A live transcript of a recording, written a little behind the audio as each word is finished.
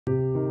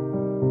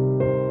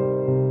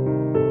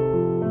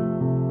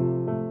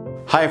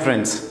Hi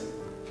friends,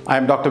 I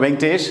am Dr.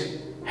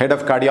 Venkatesh, Head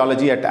of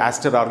Cardiology at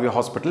Aster RV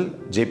Hospital,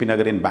 JP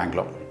Nagar in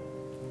Bangalore.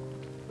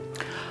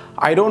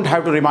 I don't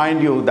have to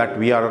remind you that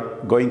we are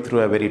going through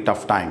a very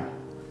tough time.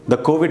 The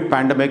COVID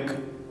pandemic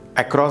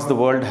across the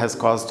world has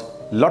caused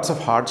lots of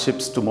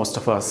hardships to most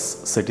of us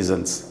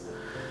citizens.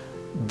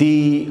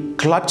 The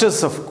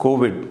clutches of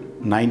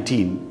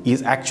COVID-19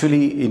 is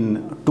actually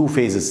in two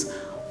phases.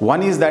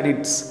 One is that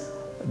it's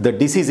the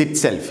disease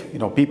itself.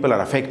 People are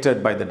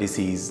affected by the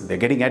disease, they're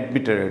getting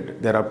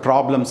admitted, there are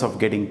problems of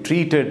getting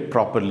treated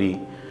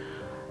properly,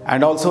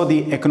 and also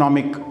the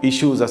economic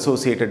issues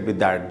associated with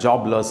that,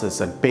 job losses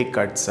and pay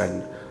cuts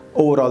and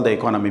overall the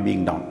economy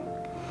being down.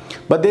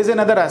 But there's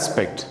another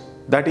aspect,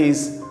 that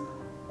is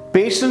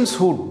patients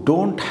who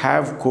don't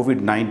have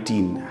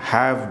COVID-19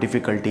 have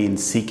difficulty in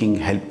seeking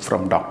help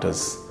from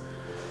doctors.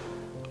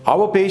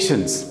 Our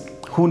patients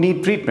who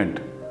need treatment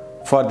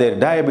for their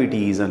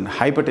diabetes and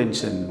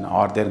hypertension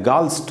or their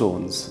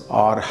gallstones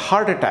or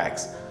heart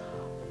attacks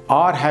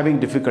are having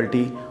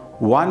difficulty.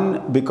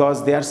 One,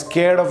 because they are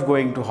scared of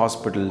going to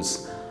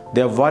hospitals.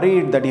 They are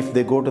worried that if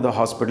they go to the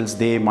hospitals,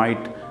 they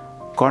might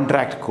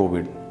contract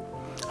COVID.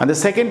 And the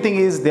second thing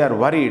is they are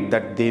worried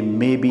that there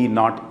may be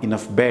not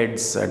enough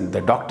beds and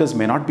the doctors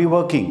may not be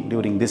working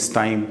during this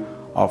time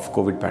of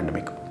COVID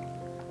pandemic.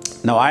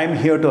 Now I am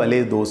here to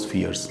allay those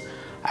fears.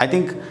 I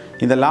think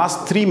in the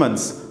last 3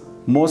 months,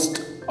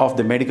 most of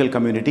the medical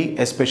community,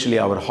 especially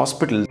our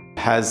hospital,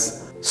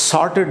 has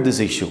sorted this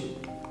issue.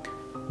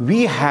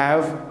 We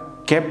have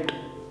kept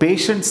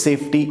patient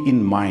safety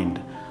in mind,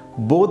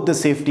 both the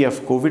safety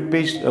of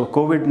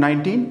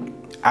COVID-19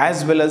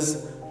 as well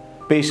as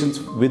patients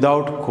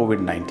without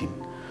COVID-19.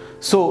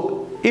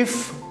 So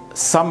if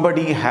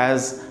somebody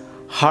has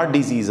heart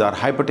disease or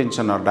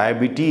hypertension or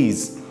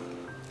diabetes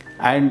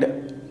and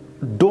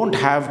don't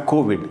have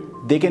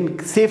COVID, they can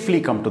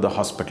safely come to the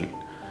hospital.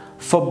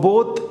 For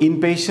both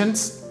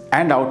inpatients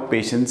and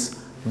outpatients,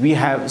 we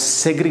have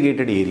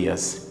segregated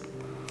areas.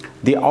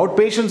 The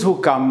outpatients who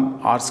come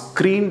are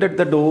screened at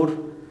the door,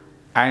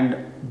 and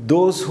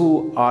those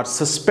who are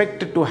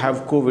suspected to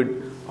have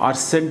COVID are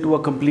sent to a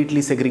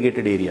completely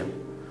segregated area.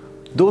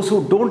 Those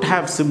who don't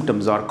have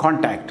symptoms or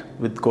contact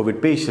with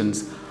COVID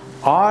patients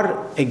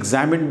are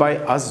examined by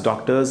us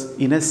doctors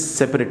in a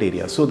separate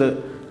area. So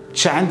the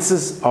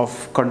chances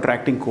of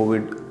contracting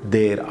COVID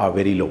there are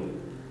very low.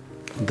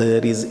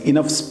 There is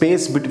enough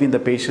space between the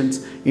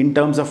patients in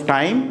terms of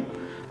time,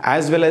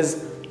 as well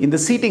as in the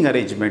seating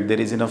arrangement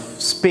there is enough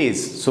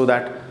space so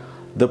that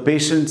the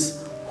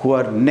patients who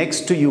are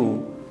next to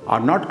you are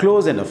not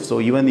close enough.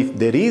 So even if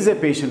there is a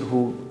patient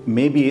who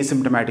may be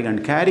asymptomatic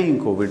and carrying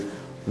COVID,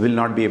 will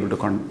not be able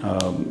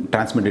to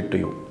transmit it to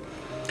you.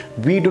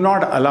 We do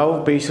not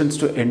allow patients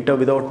to enter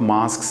without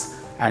masks,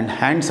 and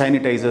hand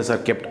sanitizers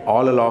are kept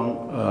all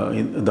along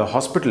in the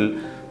hospital.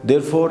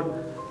 Therefore,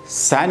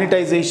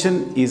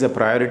 sanitization is a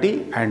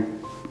priority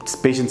and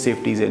patient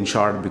safety is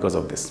ensured because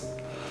of this.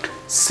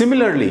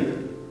 Similarly,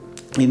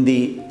 in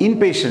the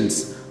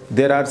inpatients,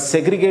 there are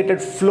segregated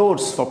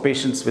floors for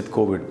patients with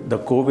COVID. The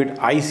COVID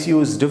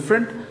ICU is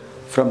different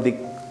from the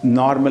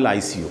normal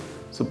ICU.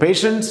 So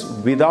patients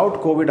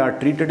without COVID are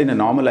treated in a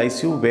normal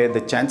ICU where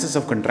the chances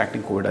of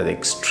contracting COVID are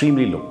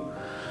extremely low.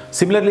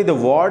 Similarly, the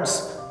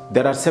wards,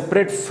 there are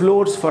separate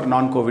floors for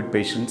non-COVID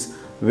patients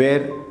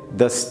where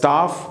the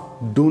staff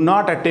do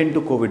not attend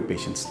to COVID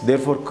patients.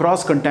 Therefore,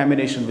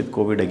 cross-contamination with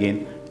COVID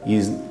again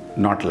is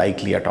not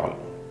likely at all.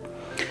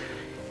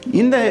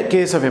 In the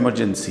case of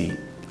emergency,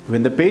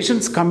 when the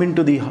patients come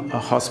into the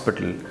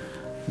hospital,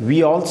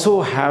 we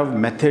also have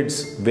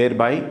methods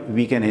whereby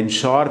we can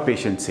ensure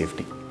patient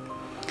safety.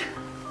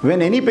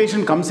 When any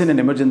patient comes in an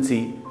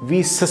emergency,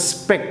 we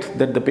suspect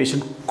that the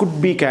patient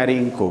could be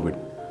carrying COVID.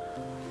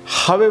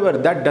 However,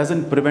 that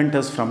doesn't prevent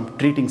us from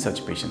treating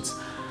such patients.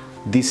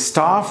 The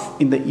staff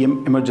in the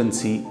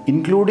emergency,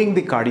 including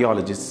the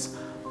cardiologists,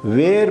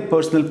 wear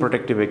personal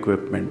protective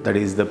equipment, that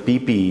is the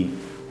PPE,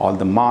 all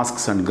the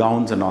masks and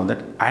gowns and all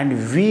that,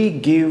 and we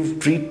give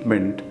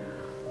treatment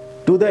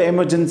to the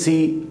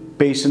emergency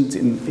patients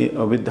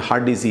with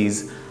heart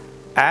disease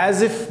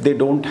as if they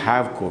don't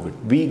have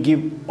COVID. We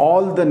give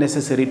all the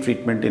necessary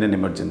treatment in an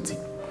emergency.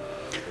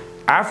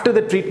 After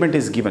the treatment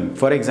is given,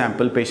 for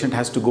example, patient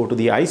has to go to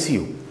the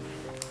ICU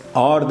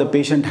or the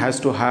patient has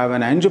to have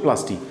an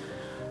angioplasty.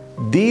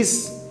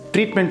 These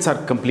treatments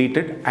are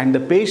completed and the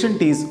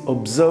patient is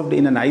observed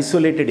in an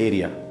isolated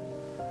area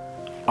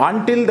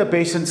until the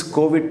patient's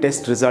COVID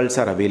test results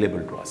are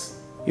available to us.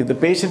 If the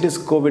patient is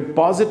COVID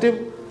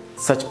positive,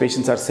 such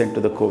patients are sent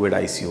to the COVID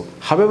ICU.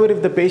 However,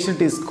 if the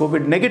patient is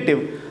COVID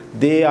negative,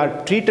 they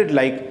are treated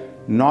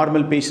like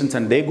normal patients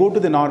and they go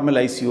to the normal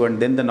ICU and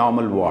then the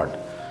normal ward.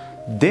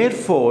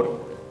 Therefore,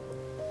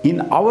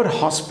 in our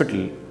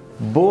hospital,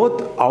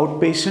 both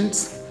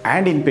outpatients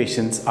and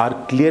inpatients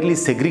are clearly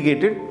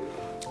segregated,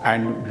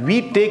 and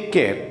we take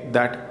care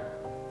that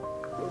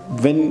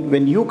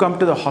when you come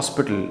to the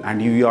hospital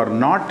and you are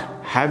not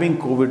having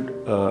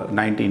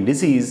COVID-19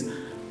 disease,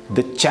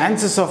 the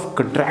chances of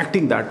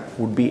contracting that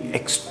would be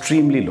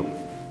extremely low.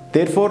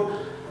 Therefore,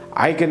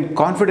 I can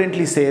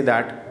confidently say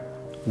that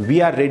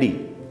we are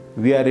ready.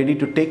 We are ready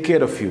to take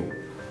care of you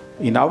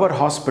in our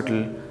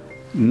hospital,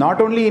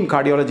 not only in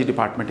cardiology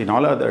department, in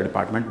all other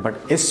departments, but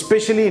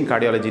especially in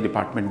cardiology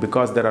department,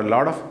 because there are a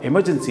lot of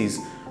emergencies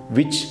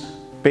which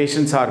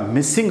patients are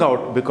missing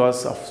out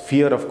because of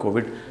fear of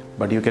COVID.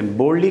 But you can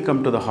boldly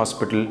come to the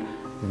hospital.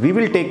 We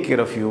will take care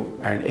of you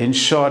and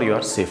ensure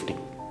your safety.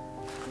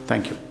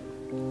 Thank you.